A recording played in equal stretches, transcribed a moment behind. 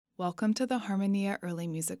Welcome to the Harmonia Early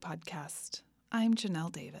Music Podcast. I'm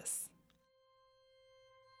Janelle Davis.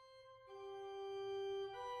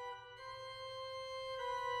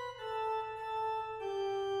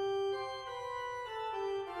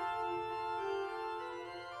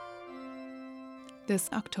 This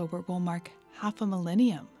October will mark half a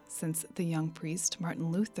millennium since the young priest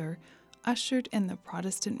Martin Luther ushered in the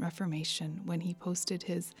Protestant Reformation when he posted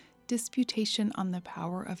his Disputation on the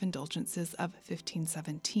Power of Indulgences of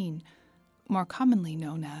 1517, more commonly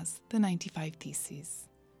known as the 95 Theses.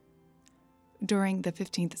 During the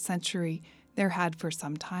 15th century, there had for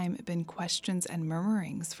some time been questions and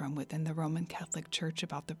murmurings from within the Roman Catholic Church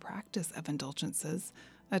about the practice of indulgences,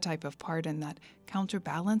 a type of pardon that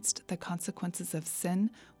counterbalanced the consequences of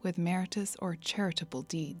sin with meritorious or charitable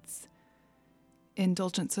deeds.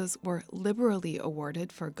 Indulgences were liberally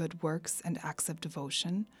awarded for good works and acts of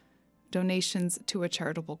devotion. Donations to a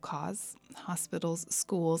charitable cause, hospitals,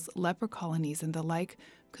 schools, leper colonies, and the like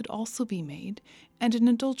could also be made, and an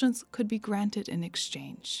indulgence could be granted in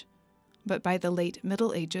exchange. But by the late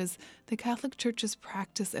Middle Ages, the Catholic Church's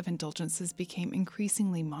practice of indulgences became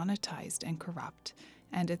increasingly monetized and corrupt,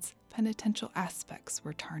 and its penitential aspects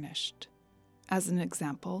were tarnished. As an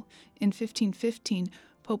example, in 1515,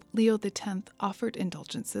 Pope Leo X offered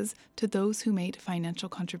indulgences to those who made financial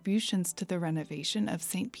contributions to the renovation of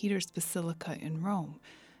St. Peter's Basilica in Rome,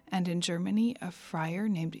 and in Germany, a friar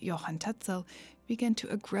named Johann Tetzel began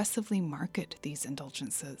to aggressively market these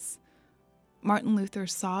indulgences. Martin Luther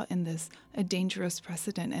saw in this a dangerous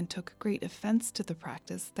precedent and took great offense to the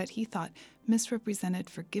practice that he thought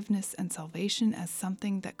misrepresented forgiveness and salvation as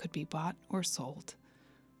something that could be bought or sold.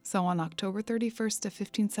 So on October 31st of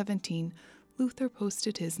 1517, Luther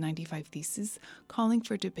posted his 95 Theses, calling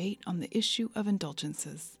for debate on the issue of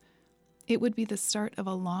indulgences. It would be the start of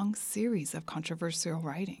a long series of controversial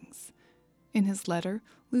writings. In his letter,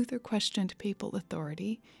 Luther questioned papal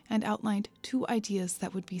authority and outlined two ideas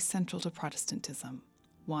that would be central to Protestantism.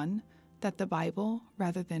 One, that the Bible,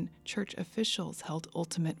 rather than church officials, held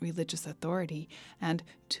ultimate religious authority, and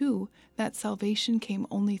two, that salvation came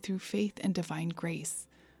only through faith and divine grace.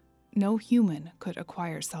 No human could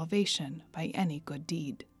acquire salvation by any good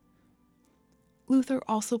deed. Luther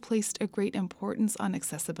also placed a great importance on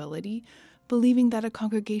accessibility, believing that a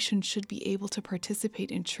congregation should be able to participate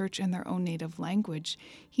in church in their own native language.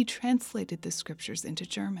 He translated the scriptures into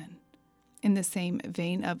German. In the same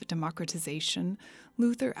vein of democratization,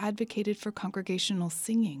 Luther advocated for congregational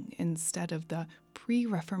singing instead of the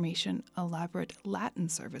pre-Reformation elaborate Latin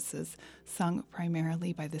services sung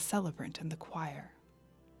primarily by the celebrant and the choir.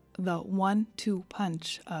 The 1-2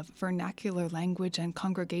 punch of vernacular language and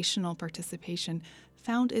congregational participation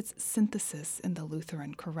found its synthesis in the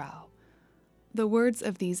Lutheran chorale. The words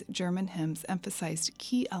of these German hymns emphasized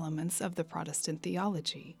key elements of the Protestant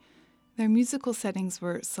theology. Their musical settings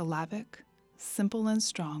were syllabic, simple and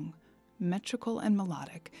strong, metrical and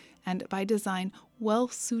melodic, and by design well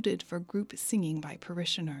suited for group singing by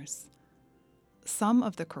parishioners. Some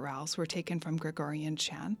of the chorales were taken from Gregorian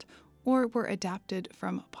chant, or were adapted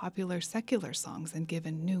from popular secular songs and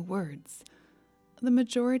given new words. The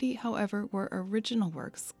majority, however, were original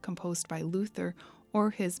works composed by Luther or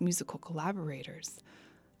his musical collaborators.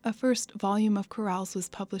 A first volume of chorales was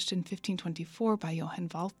published in 1524 by Johann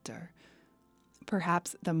Walter.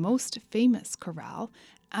 Perhaps the most famous chorale,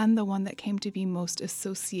 and the one that came to be most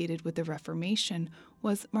associated with the Reformation,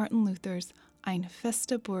 was Martin Luther's Eine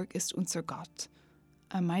feste Burg ist unser Gott,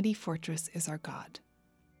 A Mighty Fortress is Our God.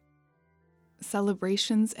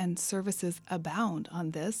 Celebrations and services abound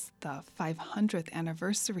on this, the 500th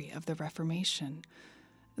anniversary of the Reformation.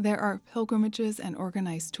 There are pilgrimages and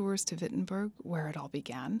organized tours to Wittenberg, where it all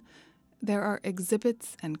began. There are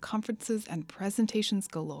exhibits and conferences and presentations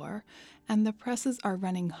galore, and the presses are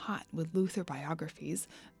running hot with Luther biographies,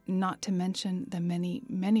 not to mention the many,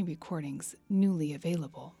 many recordings newly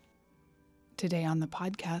available. Today on the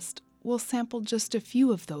podcast, we'll sample just a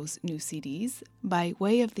few of those new CDs by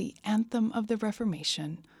way of the anthem of the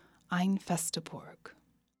Reformation, Eine feste Burg.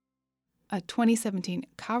 A 2017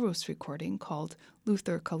 Kairos recording called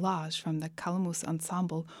Luther Collage from the Calamus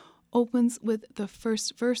Ensemble opens with the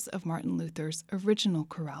first verse of Martin Luther's original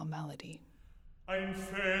chorale melody. Ein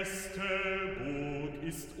feste Burg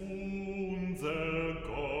ist unser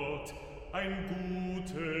Gott, ein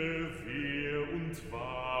gute Wehr und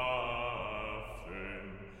Waffen.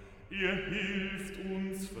 Hilft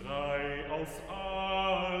uns frei aus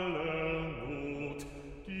aller Not,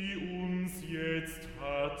 die uns jetzt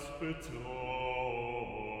hat betroffen.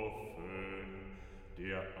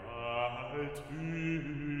 Der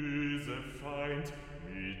altböse Feind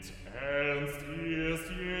mit Ernst erst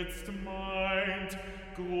jetzt meint,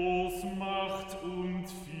 groß Macht und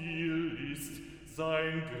viel ist,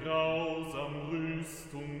 sein grausam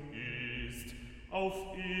Rüstung ist, auf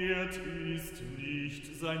Erd ist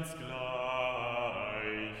nicht seins Gleiche.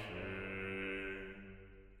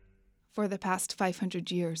 For the past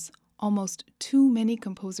 500 years, almost too many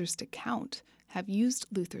composers to count have used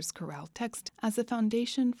Luther's chorale text as a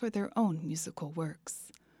foundation for their own musical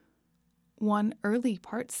works. One early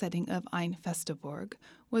part setting of Ein feste Burg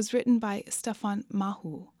was written by Stefan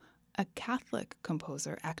Mahu, a Catholic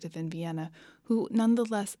composer active in Vienna who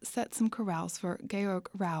nonetheless set some chorales for Georg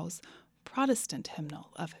Rau's Protestant hymnal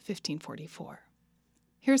of 1544.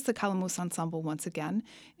 Here's the Calamus Ensemble once again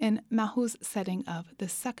in Mahu's setting of the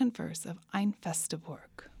second verse of Ein feste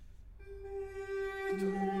Burg.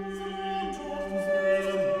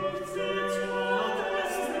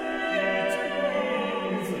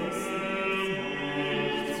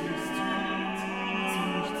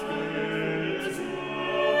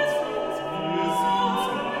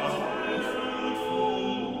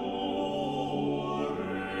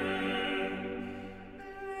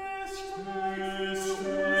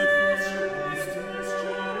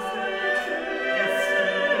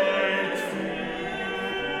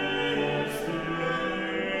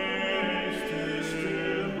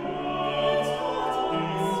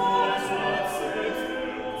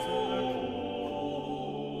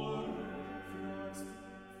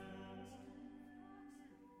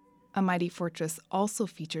 A Mighty Fortress also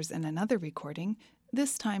features in another recording,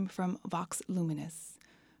 this time from Vox Luminis.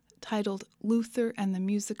 Titled Luther and the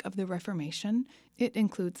Music of the Reformation, it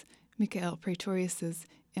includes Michael Praetorius's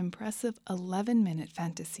impressive 11-minute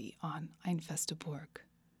fantasy on Ein feste Burg.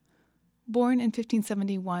 Born in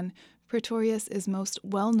 1571, Praetorius is most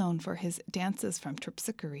well known for his dances from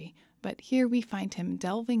Terpsichore, but here we find him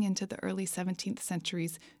delving into the early 17th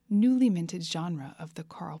century's newly minted genre of the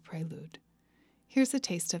choral prelude. Here's a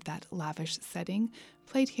taste of that lavish setting,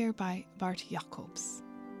 played here by Bart Jacobs.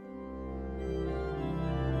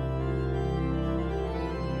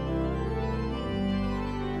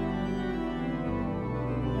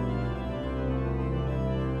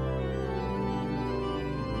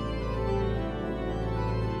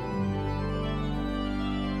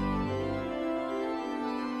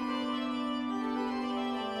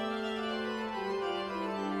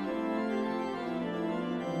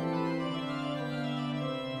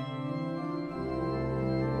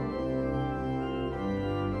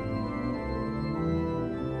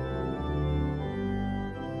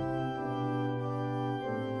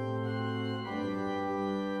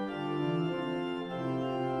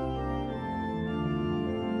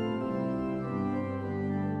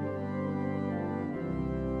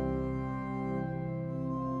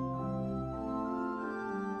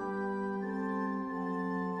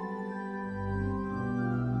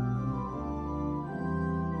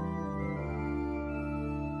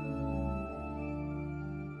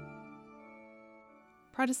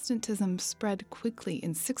 Protestantism spread quickly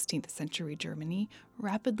in 16th century Germany,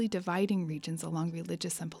 rapidly dividing regions along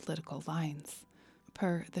religious and political lines.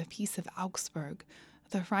 Per the Peace of Augsburg,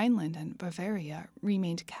 the Rhineland and Bavaria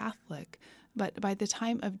remained Catholic, but by the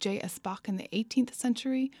time of J.S. Bach in the 18th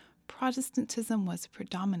century, Protestantism was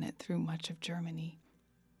predominant through much of Germany.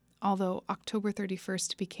 Although October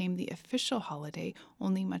 31st became the official holiday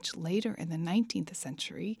only much later in the 19th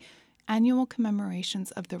century, annual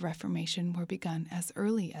commemorations of the Reformation were begun as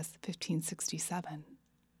early as 1567.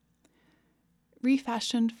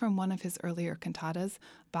 Refashioned from one of his earlier cantatas,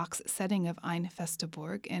 Bach's setting of Ein feste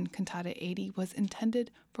Burg in Cantata 80 was intended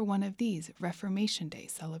for one of these Reformation Day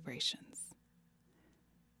celebrations.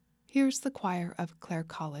 Here's the choir of Clare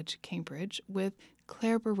College, Cambridge, with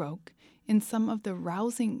Clare Baroque in some of the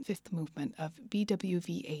rousing fifth movement of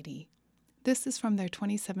BWV 80. This is from their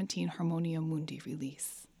 2017 Harmonia Mundi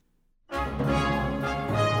release.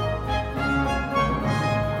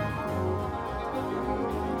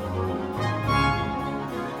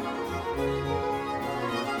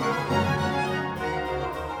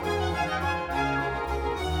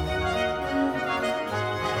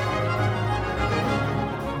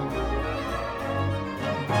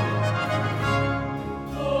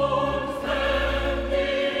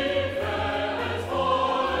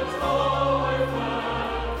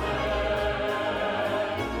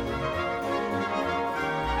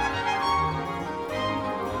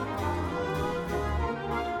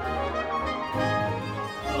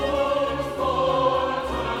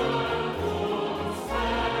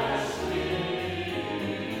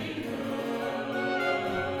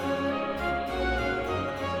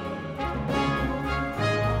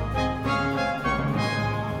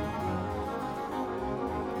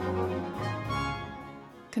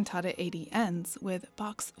 Cantata 80 ends with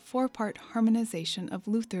Bach's four-part harmonization of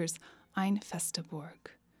Luther's Ein feste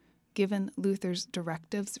Burg. Given Luther's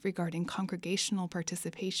directives regarding congregational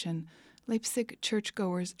participation, Leipzig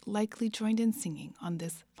churchgoers likely joined in singing on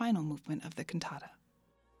this final movement of the cantata.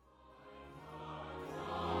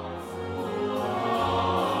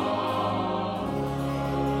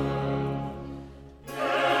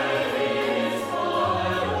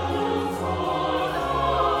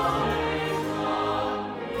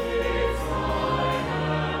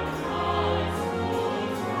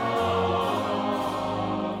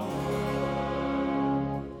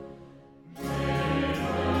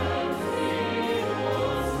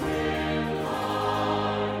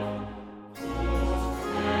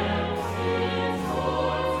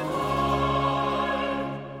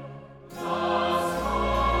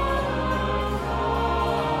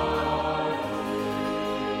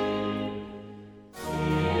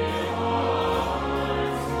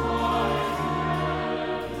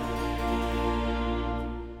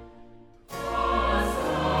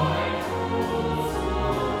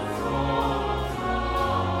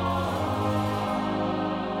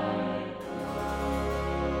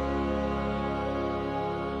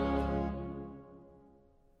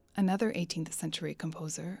 Another 18th century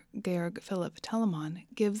composer, Georg Philipp Telemann,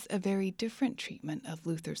 gives a very different treatment of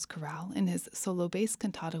Luther's chorale in his solo bass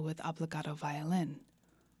cantata with obbligato violin.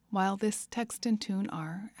 While this text and tune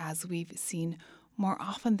are, as we've seen, more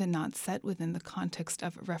often than not set within the context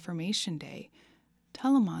of Reformation Day,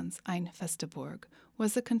 Telemann's Ein feste Burg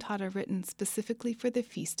was a cantata written specifically for the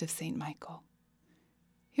feast of St. Michael.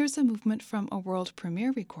 Here's a movement from a world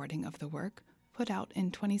premiere recording of the work, put out in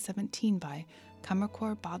 2017 by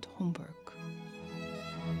Kammerchor Bad Homburg.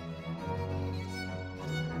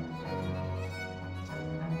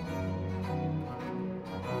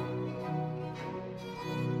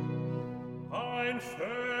 Ein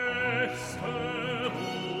feste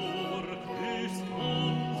Burg ist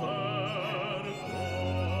unser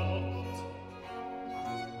Gott.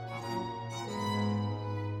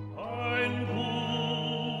 Ein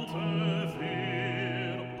gute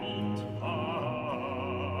Wehr und Waffen.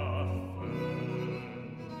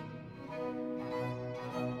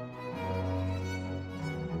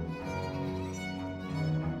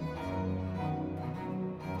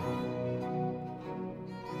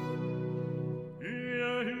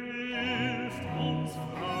 Hilft uns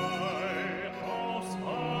frei aus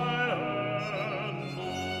aller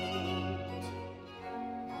Not,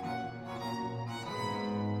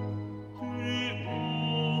 die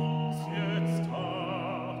uns jetzt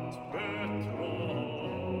hat betroffen.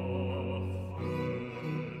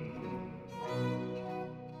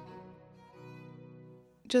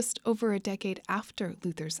 Just over a decade after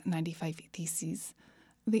Luther's 95 Theses,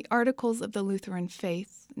 the Articles of the Lutheran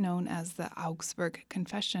Faith, known as the Augsburg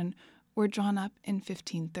Confession, were drawn up in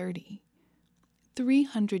 1530.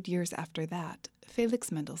 300 years after that,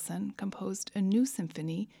 Felix Mendelssohn composed a new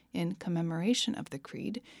symphony in commemoration of the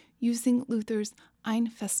Creed, using Luther's Ein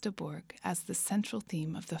feste Burg as the central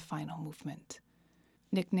theme of the final movement.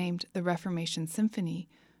 Nicknamed the Reformation Symphony,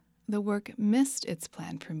 the work missed its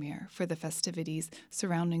planned premiere for the festivities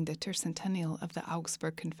surrounding the tercentennial of the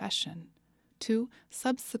Augsburg Confession. 2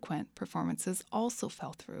 subsequent performances also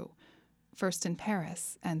fell through, first in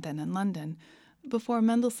Paris and then in London, before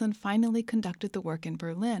Mendelssohn finally conducted the work in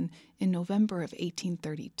Berlin in November of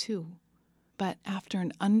 1832. But after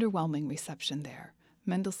an underwhelming reception there,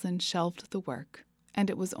 Mendelssohn shelved the work, and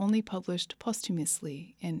it was only published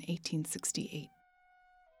posthumously in 1868.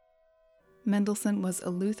 Mendelssohn was a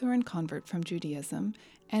Lutheran convert from Judaism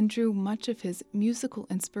and drew much of his musical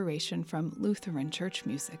inspiration from Lutheran church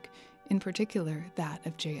music, in particular that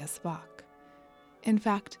of J.S. Bach. In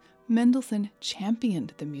fact, Mendelssohn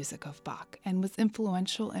championed the music of Bach and was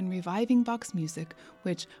influential in reviving Bach's music,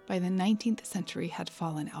 which by the 19th century had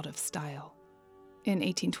fallen out of style. In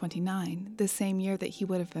 1829, the same year that he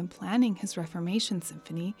would have been planning his Reformation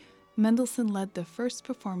Symphony, Mendelssohn led the first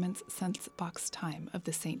performance since Bach's time of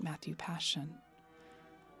the St. Matthew Passion.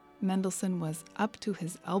 Mendelssohn was up to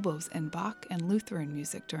his elbows in Bach and Lutheran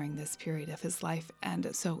music during this period of his life,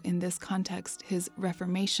 and so in this context, his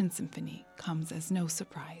Reformation Symphony comes as no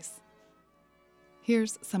surprise.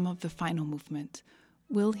 Here's some of the final movement.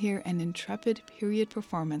 We'll hear an intrepid period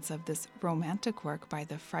performance of this romantic work by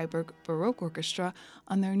the Freiburg Baroque Orchestra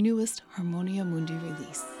on their newest Harmonia Mundi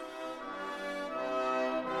release.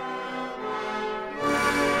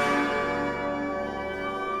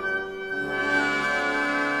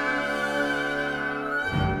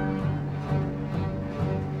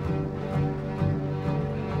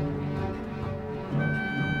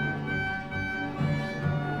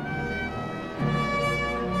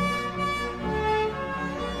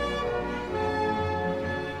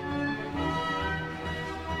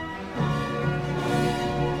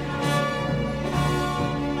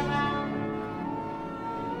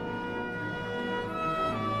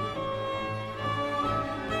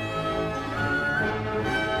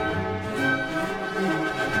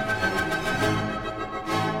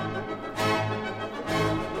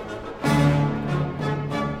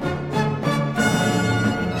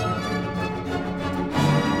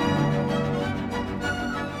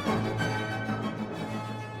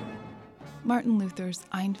 Martin Luther's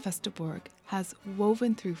Ein feste Burg has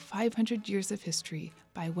woven through 500 years of history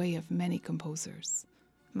by way of many composers.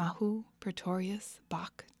 Mahu, Pretorius,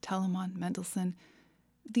 Bach, Telemann, Mendelssohn.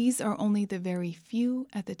 These are only the very few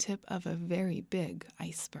at the tip of a very big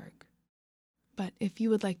iceberg. But if you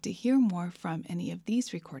would like to hear more from any of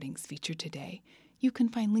these recordings featured today, you can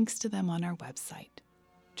find links to them on our website.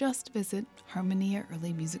 Just visit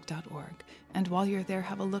harmoniaearlymusic.org, and while you're there,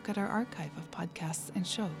 have a look at our archive of podcasts and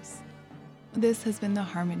shows. This has been the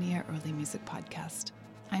Harmonia Early Music Podcast.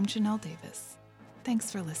 I'm Janelle Davis.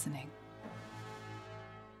 Thanks for listening.